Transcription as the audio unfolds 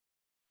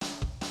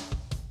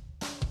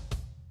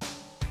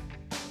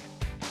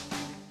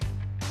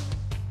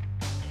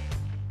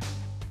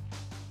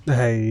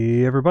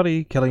Hey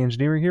everybody, Kelly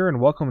Engineering here, and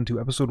welcome to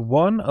episode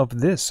 1 of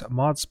this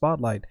Mod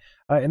Spotlight.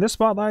 In this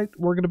Spotlight,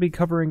 we're going to be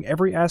covering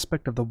every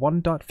aspect of the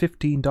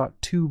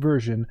 1.15.2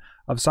 version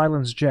of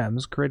Silence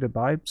Gems created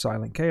by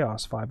Silent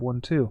Chaos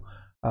 512.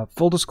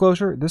 Full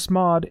disclosure, this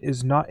mod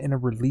is not in a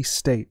release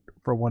state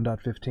for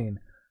 1.15,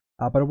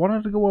 but I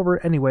wanted to go over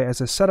it anyway as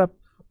a setup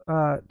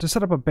to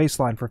set up a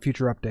baseline for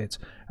future updates.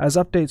 As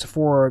updates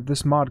for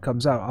this mod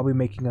comes out, I'll be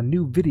making a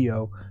new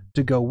video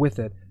to go with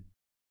it,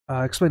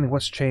 explaining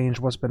what's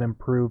changed, what's been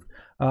improved.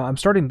 I'm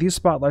starting these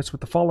spotlights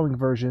with the following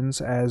versions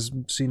as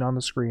seen on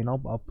the screen.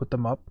 I'll put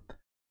them up.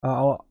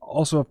 I'll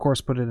also, of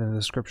course, put it in the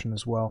description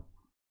as well.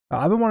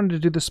 I've been wanting to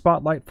do this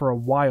spotlight for a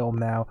while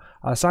now.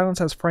 Silence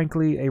has,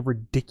 frankly, a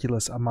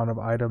ridiculous amount of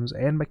items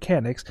and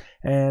mechanics,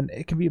 and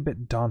it can be a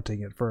bit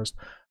daunting at first.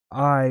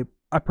 I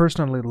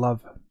personally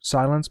love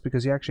Silence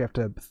because you actually have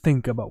to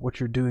think about what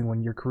you're doing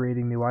when you're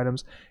creating new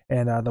items,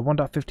 and the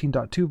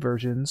 1.15.2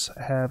 versions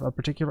have a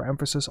particular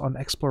emphasis on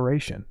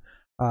exploration.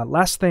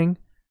 Last thing,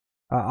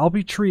 I'll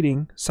be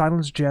treating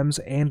Silence Gems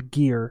and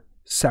gear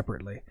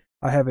separately.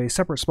 I have a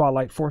separate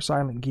spotlight for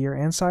Silent Gear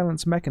and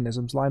Silence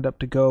mechanisms lined up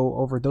to go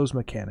over those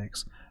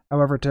mechanics.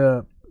 However,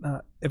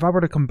 if I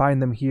were to combine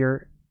them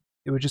here,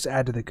 it would just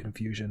add to the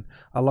confusion.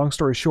 Long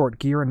story short,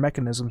 gear and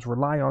mechanisms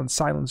rely on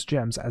Silence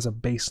Gems as a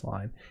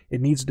baseline.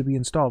 It needs to be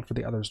installed for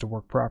the others to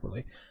work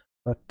properly.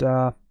 But,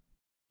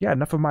 yeah,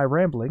 enough of my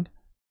rambling.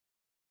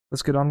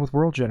 Let's get on with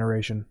world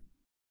generation.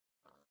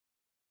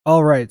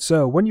 Alright,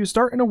 so when you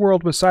start in a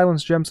world with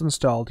Silence Gems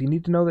installed, you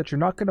need to know that you're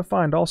not going to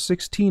find all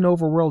 16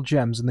 overworld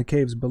gems in the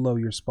caves below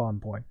your spawn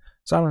point.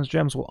 Silence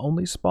Gems will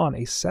only spawn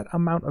a set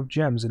amount of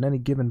gems in any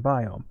given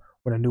biome.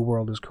 When a new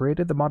world is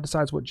created, the mod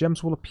decides what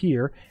gems will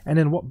appear and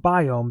in what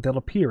biome they'll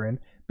appear in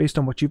based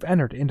on what you've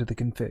entered into the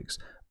configs.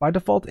 By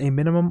default, a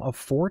minimum of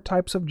 4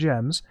 types of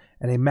gems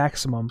and a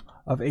maximum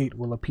of 8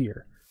 will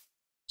appear.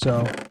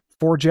 So,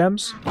 4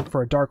 gems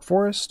for a dark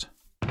forest,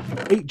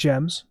 8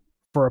 gems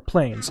for a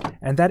plains,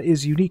 and that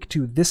is unique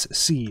to this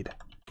seed.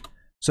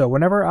 So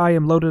whenever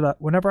I've loaded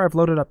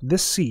up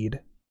this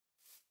seed,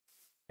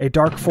 a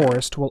dark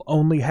forest will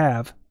only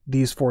have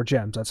these 4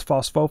 gems. That's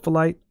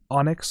phosphophyllite,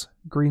 onyx,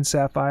 green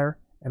sapphire,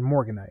 and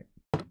morganite.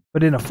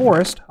 But in a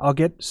forest, I'll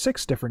get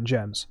 6 different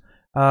gems.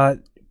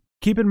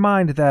 Keep in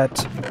mind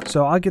that,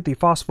 so I'll get the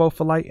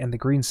phosphophyllite and the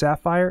green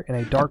sapphire in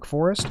a dark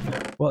forest.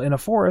 Well, in a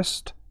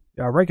forest,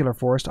 a regular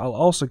forest, I'll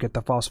also get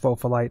the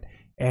phosphophyllite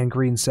and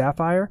green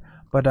sapphire.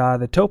 But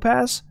the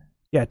topaz,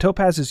 yeah,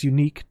 topaz is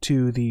unique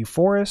to the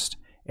forest,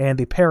 and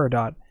the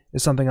peridot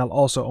is something I'll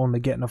also only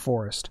get in a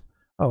forest.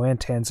 Oh, and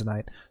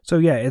tanzanite. So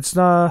yeah, it's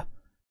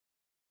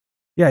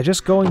yeah,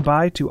 just going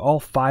by to all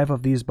 5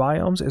 of these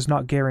biomes is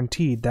not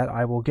guaranteed that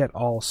I will get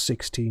all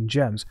 16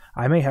 gems.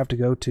 I may have to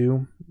go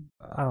to,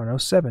 I don't know,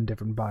 7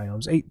 different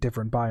biomes, 8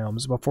 different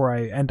biomes before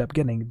I end up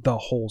getting the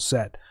whole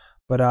set.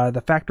 But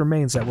the fact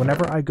remains that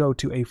whenever I go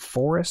to a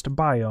forest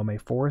biome, a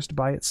forest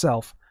by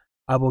itself,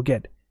 I will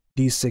get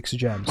these 6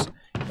 gems.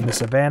 In the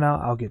savanna,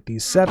 I'll get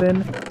these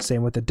 7.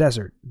 Same with the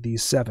desert,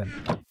 these 7.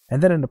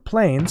 And then in the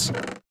plains,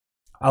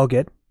 I'll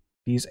get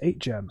these 8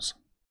 gems.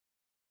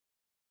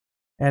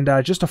 And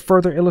just to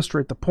further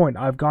illustrate the point,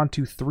 I've gone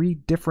to 3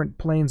 different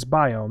plains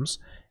biomes,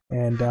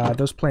 and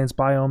those plains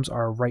biomes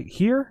are right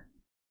here,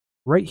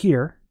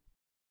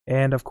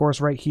 and of course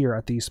right here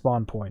at the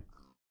spawn point.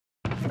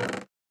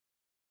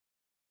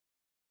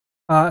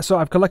 So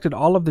I've collected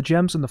all of the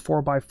gems in the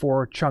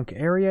 4x4 chunk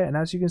area, and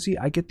as you can see,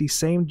 I get the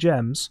same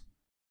gems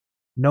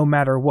no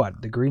matter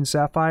what. The green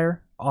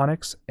sapphire,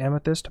 onyx,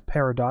 amethyst,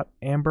 peridot,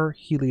 amber,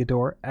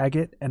 heliodor,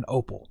 agate, and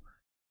opal.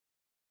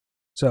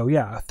 So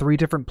yeah, 3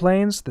 different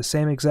planes, the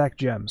same exact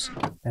gems,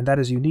 and that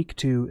is unique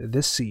to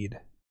this seed.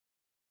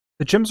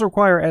 The gems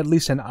require at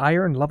least an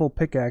iron level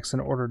pickaxe in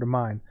order to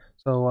mine.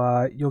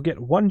 So you'll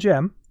get 1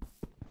 gem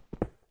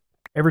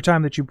every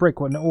time that you break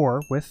an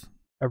ore with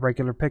a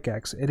regular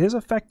pickaxe. It is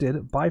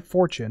affected by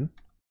fortune,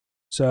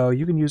 so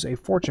you can use a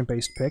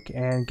fortune-based pick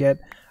and get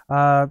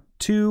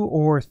 2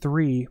 or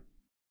 3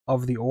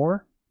 of the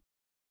ore.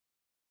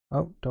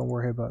 Oh, don't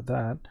worry about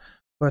that.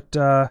 But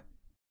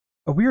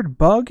a weird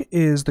bug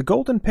is the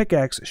golden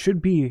pickaxe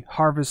should be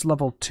harvest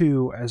level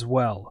 2 as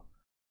well.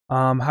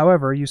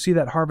 However, you see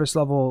that harvest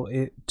level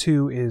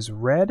 2 is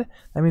red.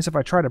 That means if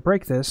I try to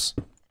break this,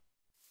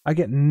 I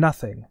get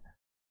nothing.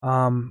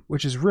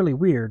 Which is really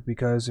weird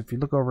because if you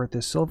look over at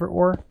this silver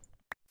ore,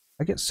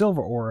 I get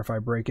silver ore if I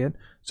break it.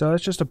 So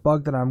it's just a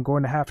bug that I'm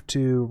going to have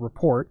to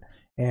report.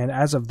 And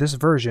as of this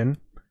version,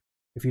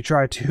 if you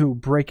try to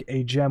break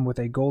a gem with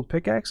a gold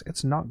pickaxe,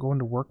 it's not going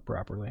to work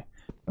properly.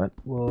 But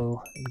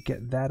we'll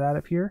get that out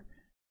of here.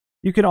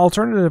 You can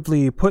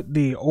alternatively put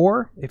the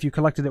ore, if you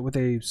collected it with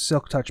a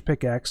silk touch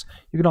pickaxe,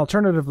 you can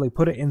alternatively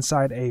put it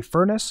inside a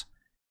furnace,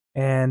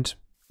 and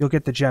you'll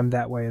get the gem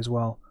that way as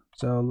well.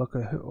 So look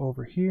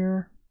over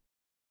here.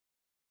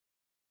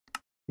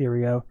 Here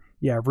we go.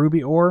 Yeah,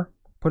 ruby ore,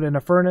 put it in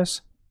a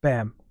furnace,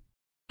 bam,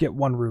 get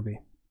 1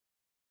 ruby.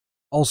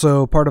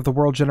 Also, part of the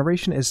world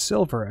generation is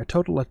silver. A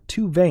total of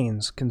 2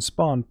 veins can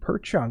spawn per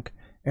chunk,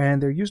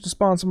 and they're used to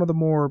spawn some of the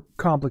more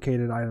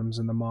complicated items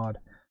in the mod.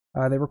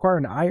 They require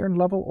an iron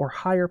level or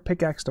higher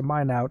pickaxe to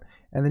mine out,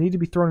 and they need to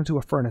be thrown into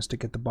a furnace to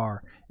get the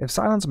bar. If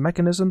Silence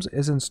Mechanisms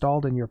is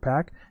installed in your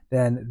pack,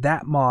 then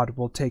that mod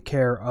will take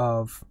care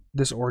of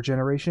this ore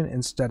generation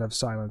instead of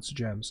Silence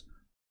Gems.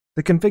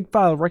 The config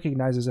file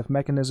recognizes if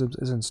Mechanisms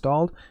is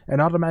installed and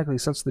automatically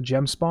sets the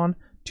gem spawn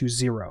to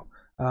 0.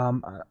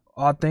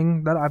 Odd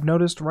thing that I've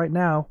noticed right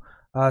now,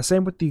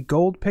 same with the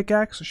gold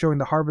pickaxe, showing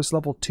the harvest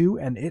level 2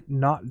 and it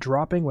not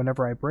dropping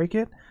whenever I break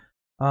it.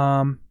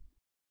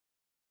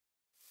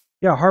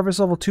 Yeah, harvest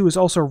level 2 is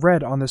also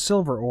red on the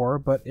silver ore,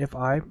 but if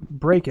I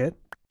break it,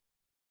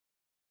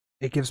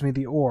 it gives me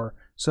the ore.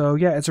 So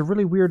yeah, it's a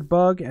really weird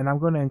bug, and I'm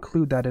going to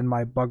include that in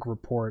my bug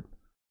report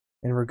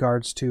in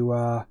regards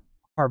to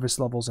harvest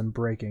levels and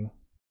breaking.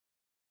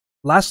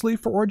 Lastly,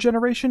 for ore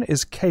generation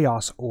is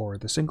Chaos Ore,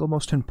 the single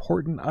most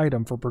important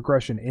item for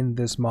progression in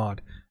this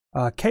mod.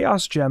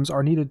 Chaos Gems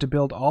are needed to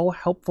build all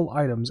helpful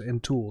items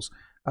and tools.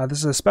 This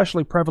is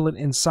especially prevalent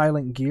in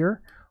Silent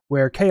Gear,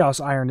 where Chaos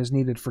Iron is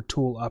needed for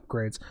tool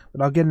upgrades, but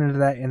I'll get into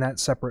that in that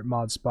separate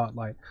mod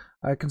spotlight.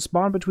 It can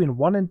spawn between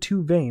 1 and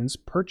 2 veins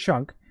per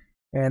chunk,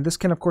 and this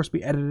can of course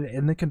be edited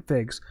in the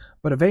configs,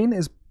 but a vein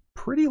is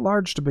pretty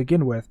large to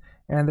begin with,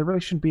 and there really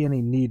shouldn't be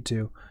any need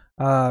to.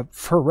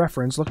 For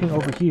reference, looking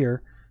over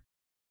here,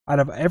 out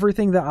of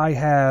everything that I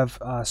have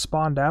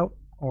spawned out,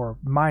 or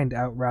mined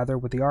out rather,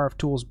 with the RF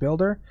Tools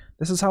Builder,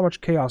 this is how much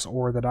Chaos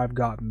Ore that I've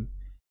gotten.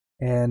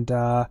 And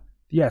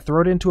yeah,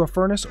 throw it into a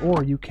furnace,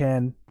 or you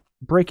can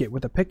break it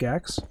with a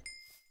pickaxe,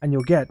 and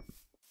you'll get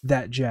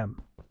that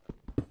gem.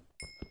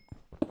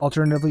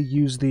 Alternatively,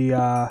 use the,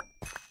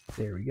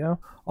 there we go.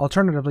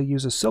 Alternatively,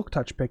 use a Silk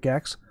Touch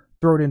pickaxe,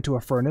 throw it into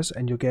a furnace,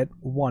 and you'll get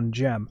 1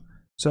 gem.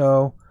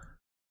 So,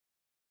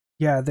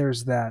 yeah,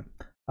 there's that.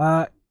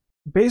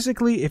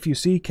 Basically, if you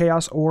see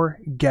Chaos Ore,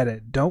 get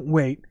it. Don't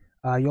wait.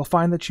 You'll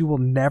find that you will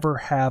never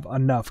have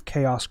enough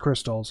Chaos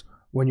Crystals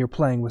when you're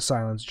playing with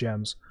Silence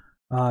Gems.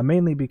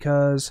 Mainly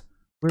because,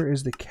 where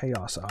is the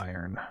Chaos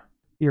Iron?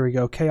 Here we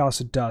go, Chaos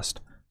Dust.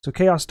 So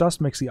Chaos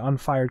Dust makes the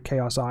unfired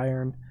Chaos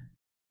Iron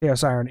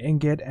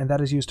ingot, and that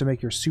is used to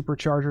make your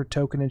supercharger,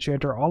 token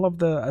enchanter, all of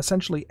the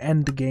essentially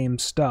end game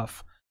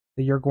stuff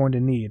that you're going to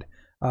need.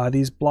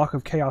 These block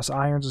of Chaos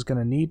Irons is going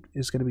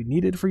to be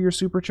needed for your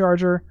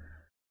supercharger.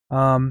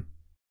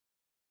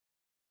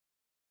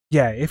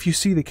 Yeah, if you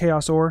see the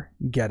Chaos Ore,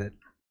 get it.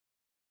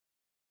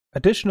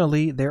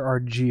 Additionally, there are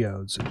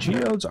Geodes.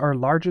 Geodes are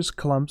largest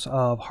clumps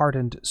of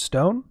hardened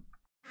stone,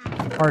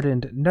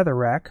 hardened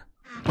netherrack,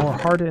 or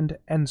hardened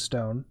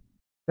endstone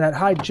that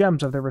hide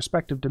gems of their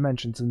respective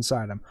dimensions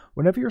inside them.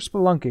 Whenever you're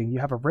spelunking, you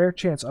have a rare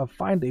chance of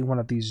finding one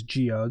of these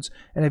geodes,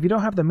 and if you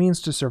don't have the means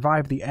to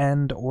survive the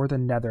end or the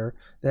nether,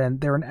 then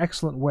they're an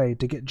excellent way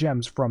to get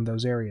gems from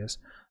those areas.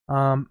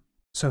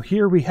 So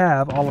here we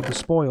have all of the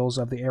spoils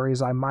of the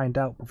areas I mined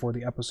out before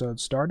the episode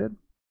started.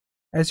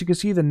 As you can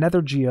see, the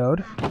nether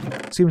geode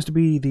seems to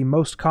be the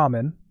most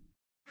common,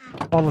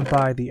 followed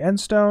by the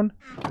endstone,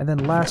 and then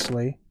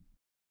lastly,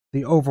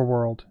 the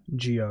overworld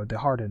geode, the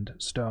hardened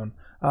stone.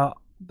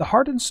 The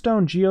hardened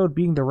stone geode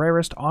being the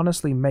rarest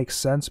honestly makes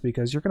sense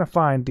because you're going to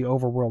find the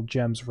overworld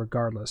gems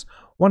regardless.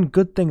 One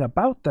good thing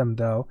about them,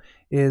 though,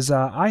 is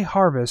I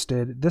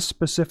harvested this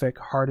specific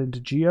hardened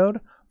geode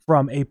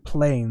from a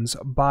plains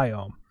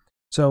biome.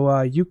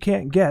 So you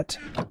can't get,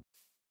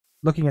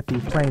 looking at the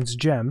plains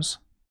gems,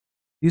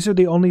 these are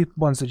the only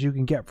ones that you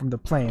can get from the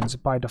plains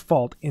by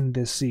default in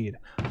this seed.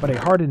 But a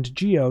hardened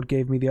geode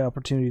gave me the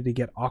opportunity to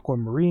get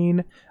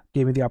aquamarine,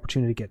 gave me the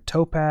opportunity to get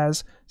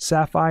topaz,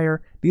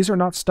 sapphire. These are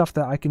not stuff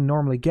that I can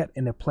normally get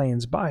in a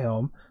plains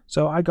biome,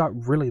 so I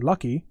got really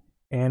lucky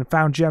and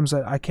found gems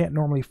that I can't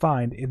normally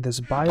find in this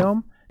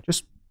biome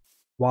just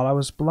while I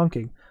was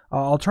spelunking.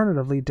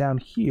 Alternatively, down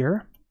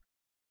here,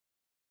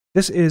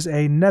 this is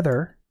a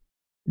nether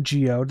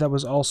geode that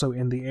was also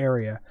in the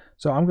area.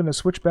 So I'm going to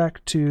switch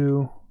back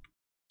to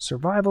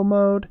survival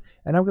mode,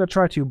 and I'm going to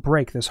try to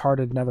break this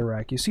hardened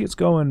netherrack. You see it's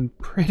going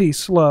pretty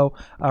slow,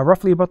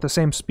 roughly about the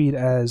same speed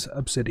as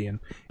obsidian.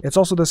 It's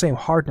also the same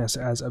hardness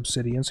as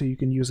obsidian, so you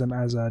can use them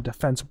as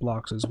defense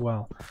blocks as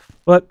well.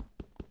 But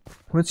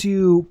once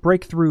you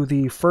break through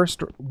the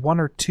first 1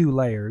 or 2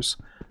 layers,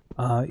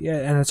 yeah,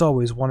 and it's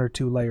always 1 or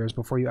 2 layers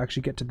before you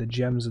actually get to the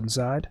gems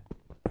inside.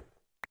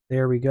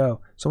 There we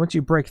go. So once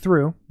you break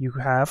through, you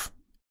have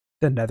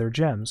the nether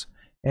gems.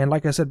 And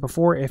like I said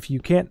before, if you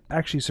can't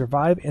actually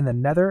survive in the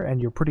nether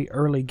and you're pretty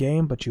early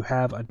game, but you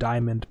have a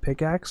diamond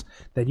pickaxe,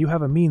 then you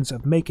have a means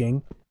of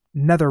making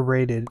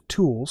nether-rated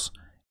tools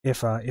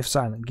if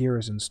Silent Gear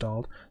is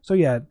installed. So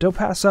yeah, don't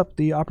pass up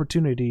the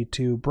opportunity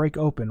to break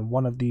open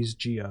one of these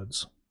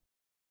geodes.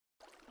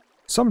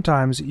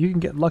 Sometimes you can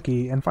get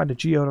lucky and find a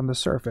geode on the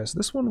surface.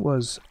 This one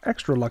was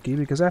extra lucky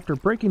because after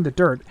breaking the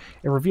dirt,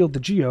 it revealed the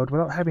geode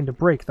without having to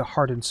break the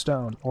hardened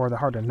stone, or the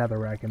hardened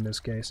netherrack in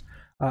this case.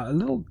 A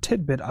little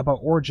tidbit about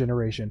ore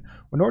generation.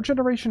 When ore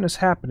generation is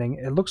happening,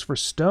 it looks for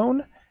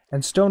stone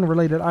and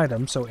stone-related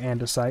items, so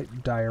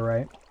andesite,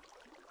 diorite,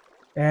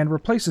 and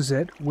replaces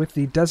it with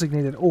the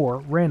designated ore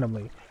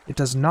randomly. It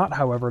does not,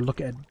 however,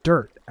 look at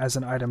dirt as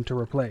an item to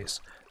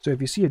replace. So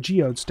if you see a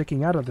geode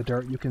sticking out of the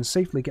dirt, you can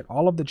safely get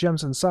all of the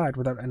gems inside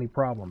without any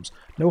problems.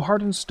 No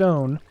hardened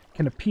stone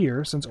can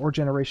appear, since ore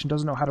generation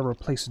doesn't know how to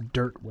replace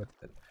dirt with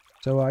it.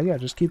 So yeah,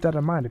 just keep that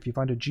in mind if you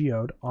find a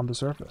geode on the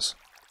surface.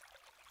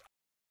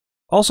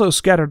 Also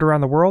scattered around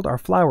the world are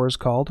flowers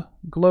called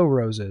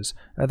Glowroses.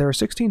 There are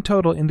 16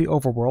 total in the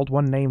overworld,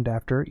 one named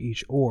after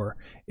each ore.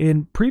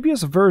 In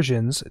previous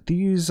versions,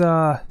 these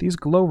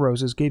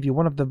Glowroses gave you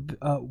one of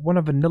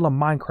vanilla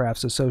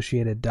Minecraft's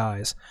associated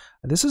dyes.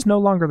 This is no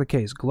longer the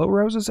case.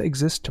 Glowroses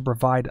exist to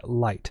provide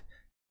light.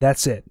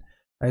 That's it.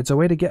 It's a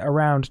way to get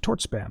around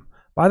torch spam.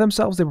 By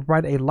themselves, they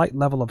provide a light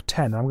level of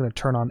 10. I'm going to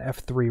turn on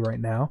F3 right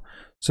now.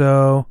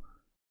 So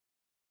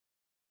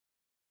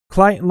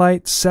client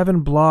light,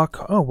 7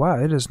 block. Oh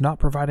wow, it is not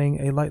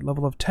providing a light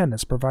level of 10.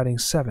 It's providing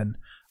 7.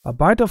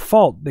 By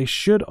default, they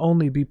should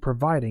only be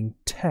providing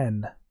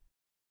 10.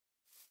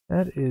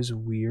 That is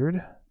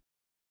weird.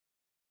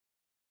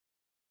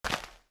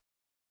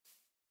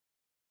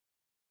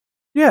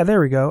 Yeah, there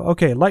we go.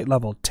 Okay, light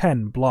level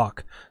 10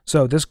 block.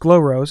 So this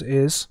Glowrose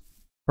is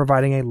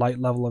providing a light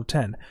level of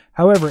 10.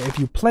 However, if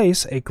you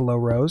place a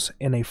Glowrose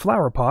in a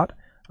flower pot,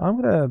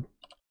 I'm going to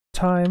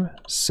time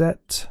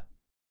set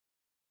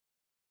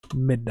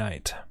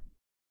midnight.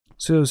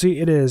 So see,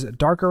 it is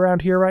dark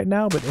around here right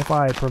now, but if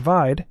I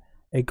provide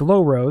a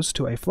Glowrose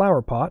to a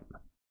flower pot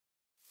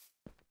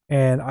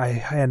and I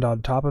stand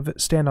on top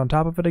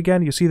of it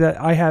again, you see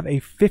that I have a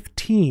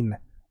 15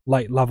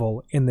 light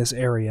level in this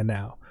area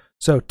now.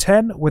 So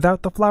 10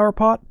 without the flower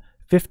pot,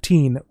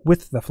 15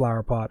 with the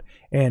flower pot.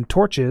 And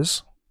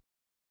torches,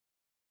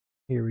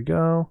 here we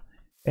go,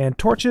 and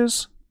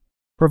torches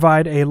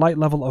provide a light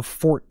level of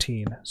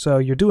 14. So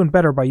you're doing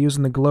better by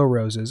using the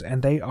Glowroses,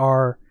 and they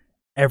are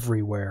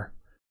everywhere.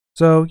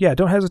 So yeah,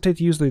 don't hesitate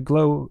to use the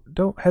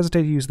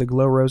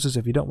Glowroses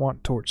if you don't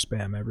want torch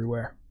spam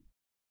everywhere.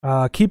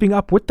 Keeping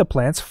up with the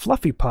plants,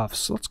 Fluffy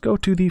Puffs. Let's go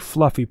to the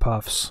Fluffy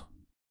Puffs.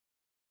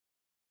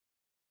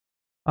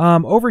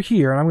 Over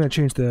here, and I'm going to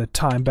change the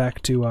time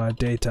back to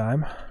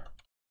daytime.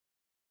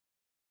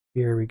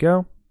 Here we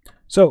go.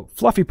 So,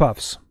 Fluffy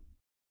Puffs.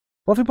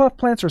 Fluffy Puff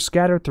plants are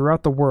scattered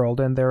throughout the world,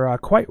 and they're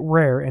quite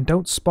rare and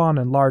don't spawn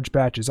in large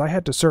batches. I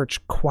had to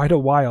search quite a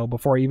while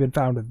before I even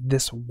found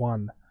this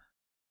one.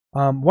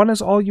 One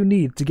is all you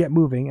need to get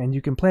moving, and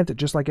you can plant it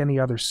just like any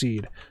other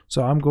seed.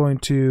 So I'm going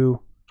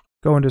to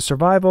go into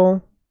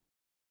survival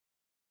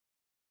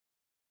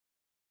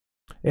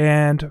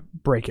and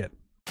break it.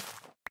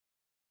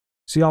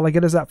 See, all I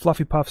get is that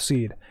Fluffy Puff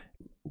seed.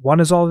 One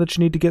is all that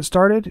you need to get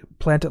started.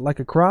 Plant it like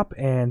a crop,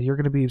 and you're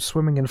going to be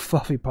swimming in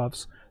Fluffy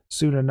Puffs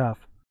soon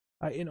enough.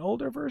 In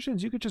older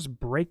versions, you could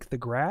just break the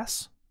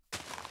grass,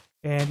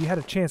 and you had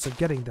a chance of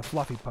getting the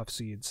Fluffy Puff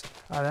seeds.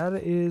 That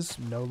is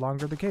no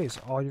longer the case.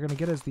 All you're going to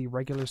get is the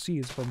regular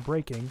seeds from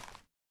breaking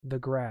the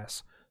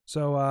grass.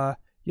 So,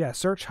 yeah,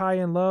 search high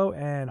and low,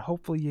 and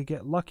hopefully you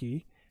get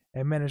lucky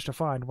and manage to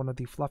find one of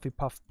the Fluffy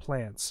Puff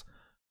plants.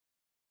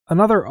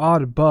 Another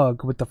odd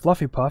bug with the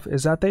Fluffy Puff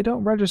is that they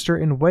don't register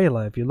in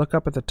Wayla. If you look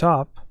up at the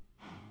top,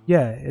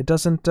 yeah, it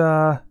doesn't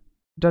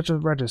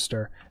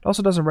register. It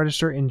also doesn't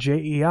register in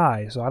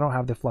JEI, so I don't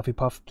have the Fluffy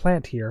Puff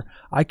plant here.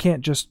 I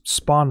can't just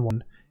spawn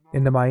one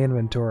into my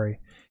inventory.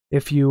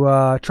 If you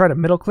try to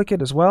middle click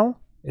it as well,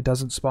 it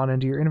doesn't spawn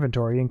into your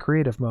inventory in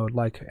creative mode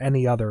like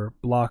any other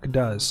block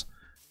does.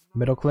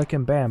 Middle click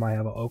and bam, I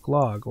have an oak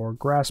log or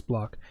grass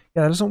block.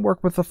 Yeah, that doesn't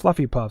work with the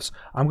Fluffy Puffs.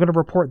 I'm going to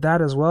report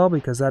that as well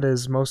because that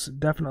is most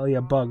definitely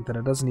a bug that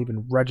it doesn't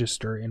even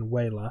register in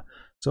Wayla.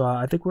 So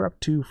I think we're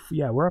up to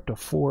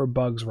 4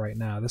 bugs right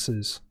now. This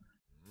is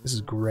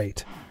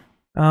great.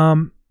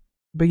 But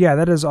yeah,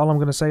 that is all I'm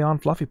going to say on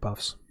Fluffy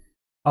Puffs.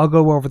 I'll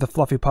go over the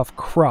Fluffy Puff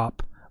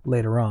crop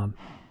later on.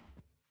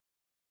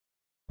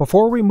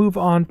 Before we move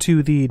on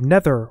to the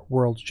Nether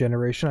world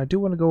generation, I do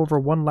want to go over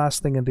one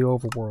last thing in the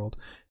overworld.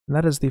 And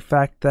that is the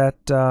fact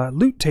that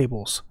loot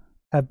tables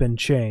have been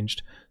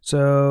changed.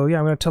 So yeah,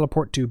 I'm going to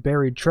teleport to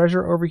buried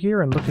treasure over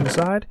here and look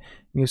inside.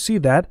 And you see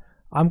that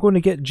I'm going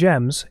to get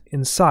gems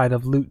inside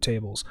of loot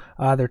tables.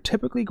 They're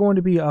typically going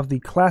to be of the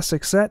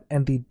classic set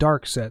and the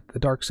dark set. The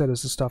dark set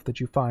is the stuff that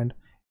you find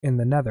in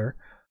the Nether.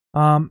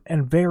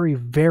 And very,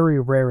 very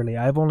rarely,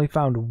 I've only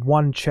found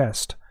one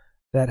chest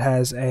that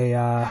has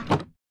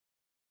a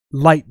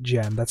light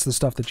gem. That's the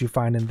stuff that you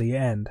find in the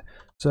end.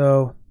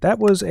 So that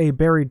was a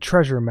buried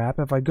treasure map.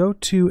 If I go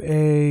to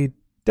a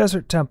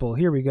desert temple,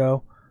 here we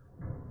go.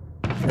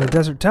 In the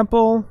desert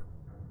temple,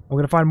 I'm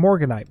going to find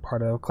Morganite,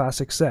 part of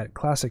classic set.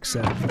 Classic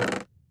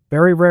set.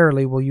 Very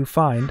rarely will you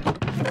find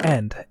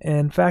end.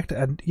 In fact,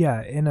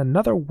 yeah, in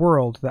another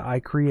world that I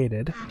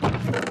created.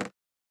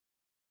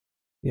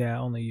 Yeah,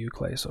 only you,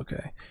 Clace,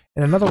 okay.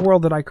 In another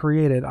world that I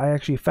created, I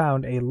actually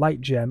found a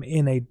light gem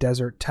in a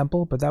desert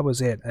temple, but that was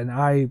it. And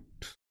I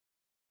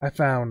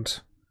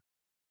found,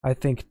 I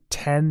think,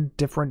 10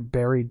 different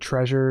buried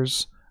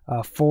treasures,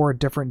 4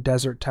 different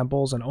desert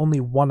temples, and only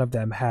one of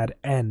them had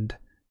end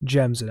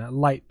gems in it,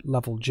 light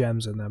level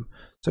gems in them.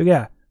 So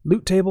yeah,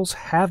 loot tables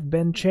have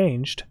been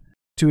changed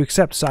to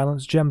accept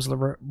Silence Gems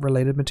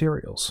related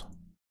materials.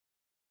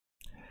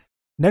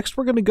 Next,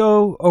 we're going to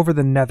go over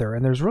the Nether,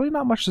 and there's really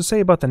not much to say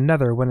about the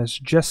Nether when it's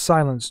just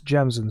Silence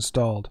Gems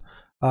installed.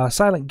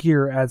 Silent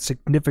Gear adds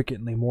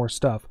significantly more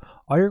stuff.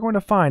 All you're going to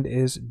find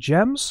is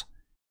gems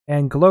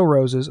and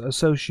Glowroses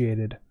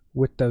associated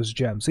with those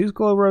gems. These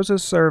Glowroses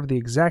serve the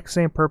exact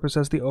same purpose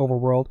as the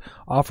overworld,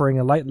 offering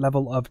a light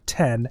level of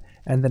 10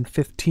 and then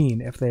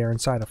 15 if they are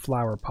inside a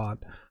flower pot.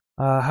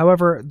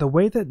 However, the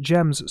way that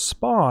gems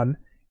spawn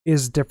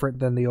is different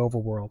than the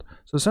overworld.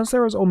 So since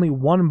there is only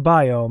one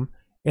biome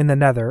in the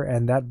Nether,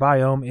 and that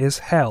biome is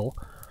Hell,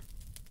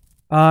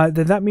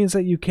 then that means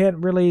that you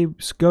can't really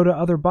go to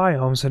other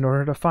biomes in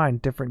order to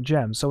find different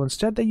gems. So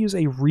instead they use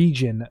a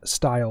region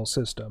style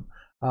system.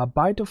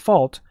 By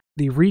default,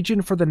 the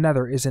region for the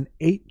Nether is an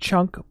 8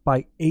 chunk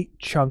by 8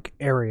 chunk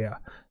area.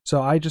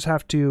 So I just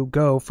have to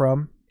go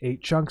from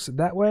 8 chunks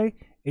that way,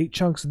 8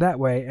 chunks that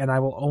way, and I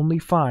will only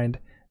find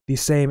the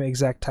same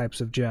exact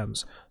types of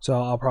gems. So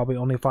I'll probably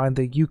only find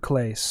the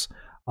Euclase.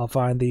 I'll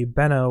find the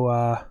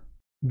Benitoite.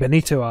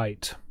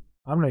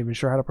 I'm not even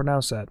sure how to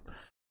pronounce that.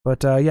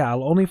 But yeah,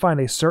 I'll only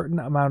find a certain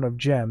amount of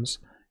gems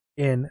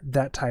in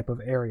that type of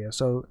area.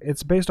 So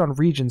it's based on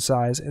region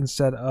size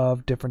instead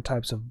of different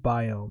types of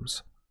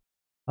biomes.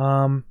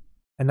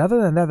 And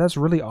other than that, that's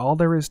really all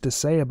there is to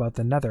say about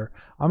the Nether.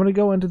 I'm going to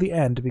go into the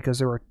end because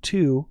there are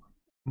 2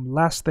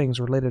 last things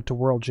related to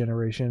world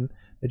generation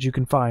that you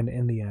can find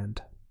in the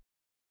end.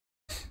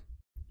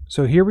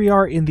 So here we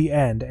are in the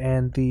end,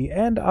 and the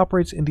end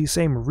operates in the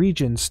same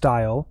region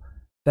style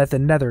that the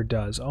Nether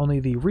does, only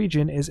the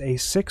region is a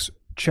 6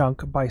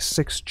 chunk by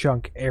 6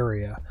 chunk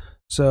area.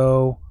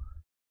 So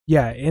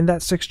yeah, in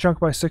that 6 chunk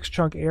by 6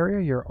 chunk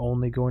area, you're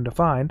only going to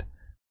find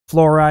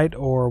fluorite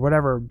or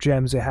whatever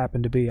gems it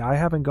happen to be. I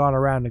haven't gone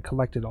around and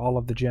collected all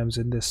of the gems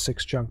in this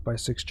 6 chunk by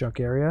 6 chunk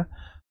area,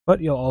 but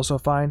you'll also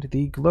find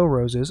the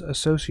Glowroses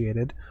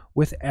associated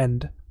with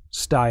end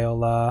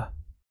style,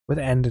 with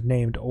end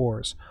named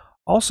ores.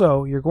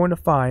 Also, you're going to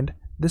find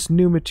this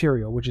new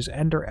material, which is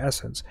Ender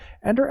Essence.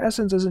 Ender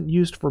Essence isn't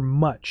used for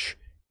much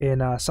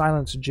in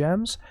Silence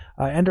Gems.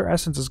 Ender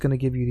Essence is going to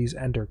give you these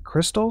Ender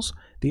Crystals.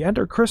 The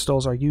Ender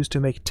Crystals are used to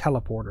make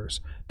teleporters.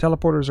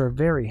 Teleporters are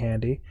very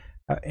handy,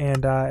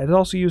 and it's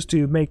also used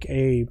to make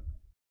a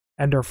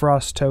Ender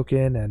Frost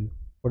token, and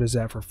what is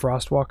that for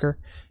Frostwalker?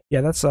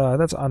 Yeah, that's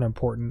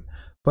unimportant.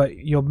 But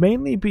you'll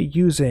mainly be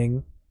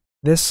using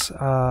this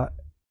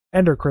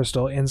Ender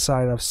Crystal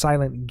inside of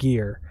Silent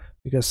Gear,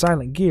 because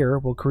Silent Gear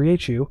will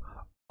create you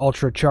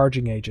ultra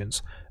charging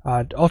agents.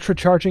 Ultra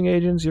charging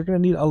agents, you're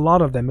going to need a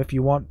lot of them if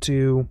you want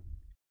to,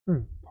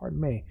 pardon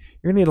me,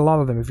 you're going to need a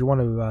lot of them if you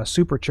want to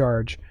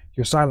supercharge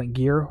your Silent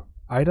Gear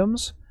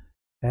items.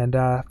 And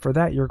for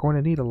that, you're going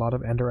to need a lot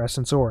of Ender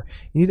Essence ore.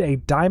 You need a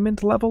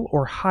diamond level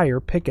or higher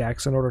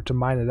pickaxe in order to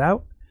mine it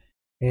out.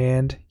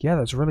 And yeah,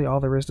 that's really all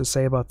there is to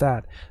say about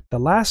that. The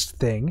last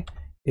thing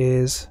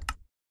is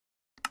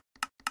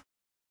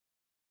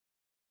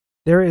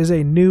there is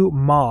a new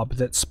mob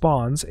that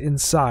spawns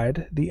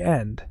inside the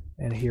end.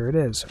 And here it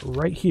is,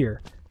 right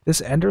here.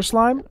 This Ender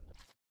Slime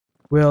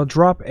will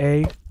drop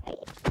a...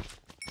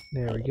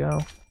 There we go.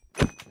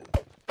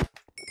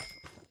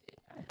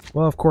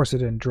 Well, of course it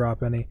didn't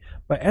drop any.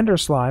 But Ender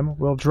Slime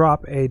will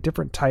drop a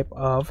different type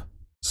of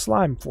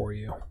slime for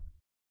you.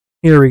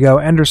 Here we go,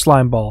 Ender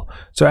Slime Ball.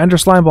 So Ender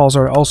Slime Balls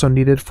are also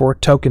needed for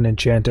token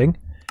enchanting.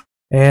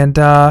 And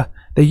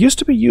they used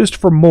to be used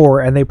for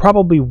more, and they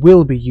probably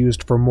will be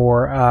used for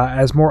more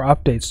as more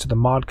updates to the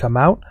mod come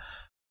out.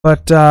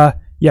 But yeah,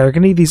 you're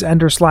going to need these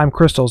Ender Slime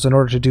Crystals in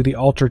order to do the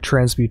Ultra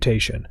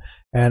Transmutation.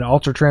 And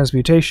Ultra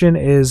Transmutation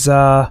is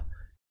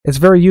it's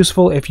very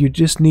useful if you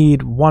just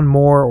need one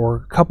more or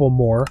a couple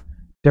more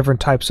different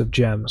types of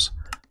gems.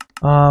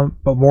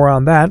 But more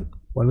on that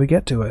when we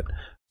get to it.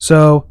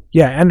 So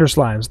yeah, Ender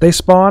Slimes. They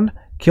spawn,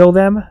 kill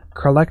them,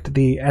 collect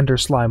the Ender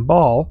Slime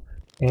Ball,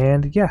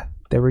 and yeah,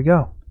 there we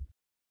go.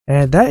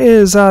 And that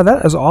is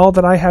all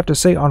that I have to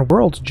say on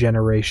world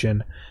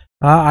generation.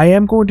 I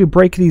am going to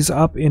break these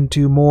up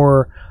into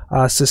more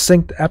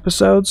succinct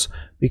episodes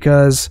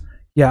because,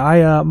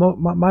 yeah,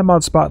 my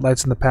mod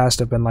spotlights in the past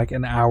have been like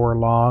an hour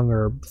long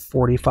or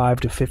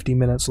 45 to 50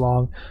 minutes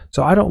long,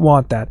 so I don't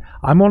want that.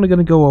 I'm only going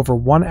to go over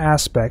one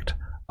aspect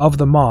of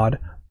the mod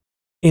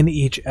in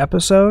each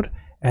episode,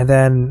 and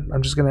then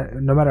I'm just going to,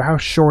 no matter how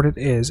short it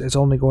is, it's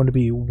only going to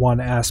be one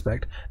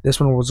aspect. This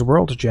one was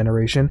world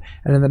generation,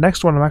 and in the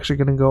next one I'm actually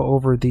going to go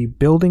over the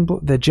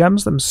the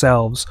gems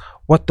themselves,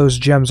 what those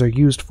gems are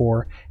used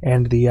for,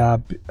 and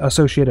the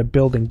associated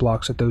building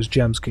blocks that those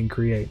gems can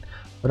create.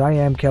 But I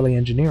am Kelly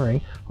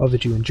Engineering. Hope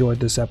that you enjoyed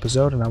this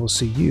episode, and I will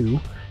see you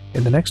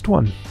in the next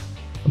one.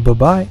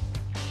 Bye-bye.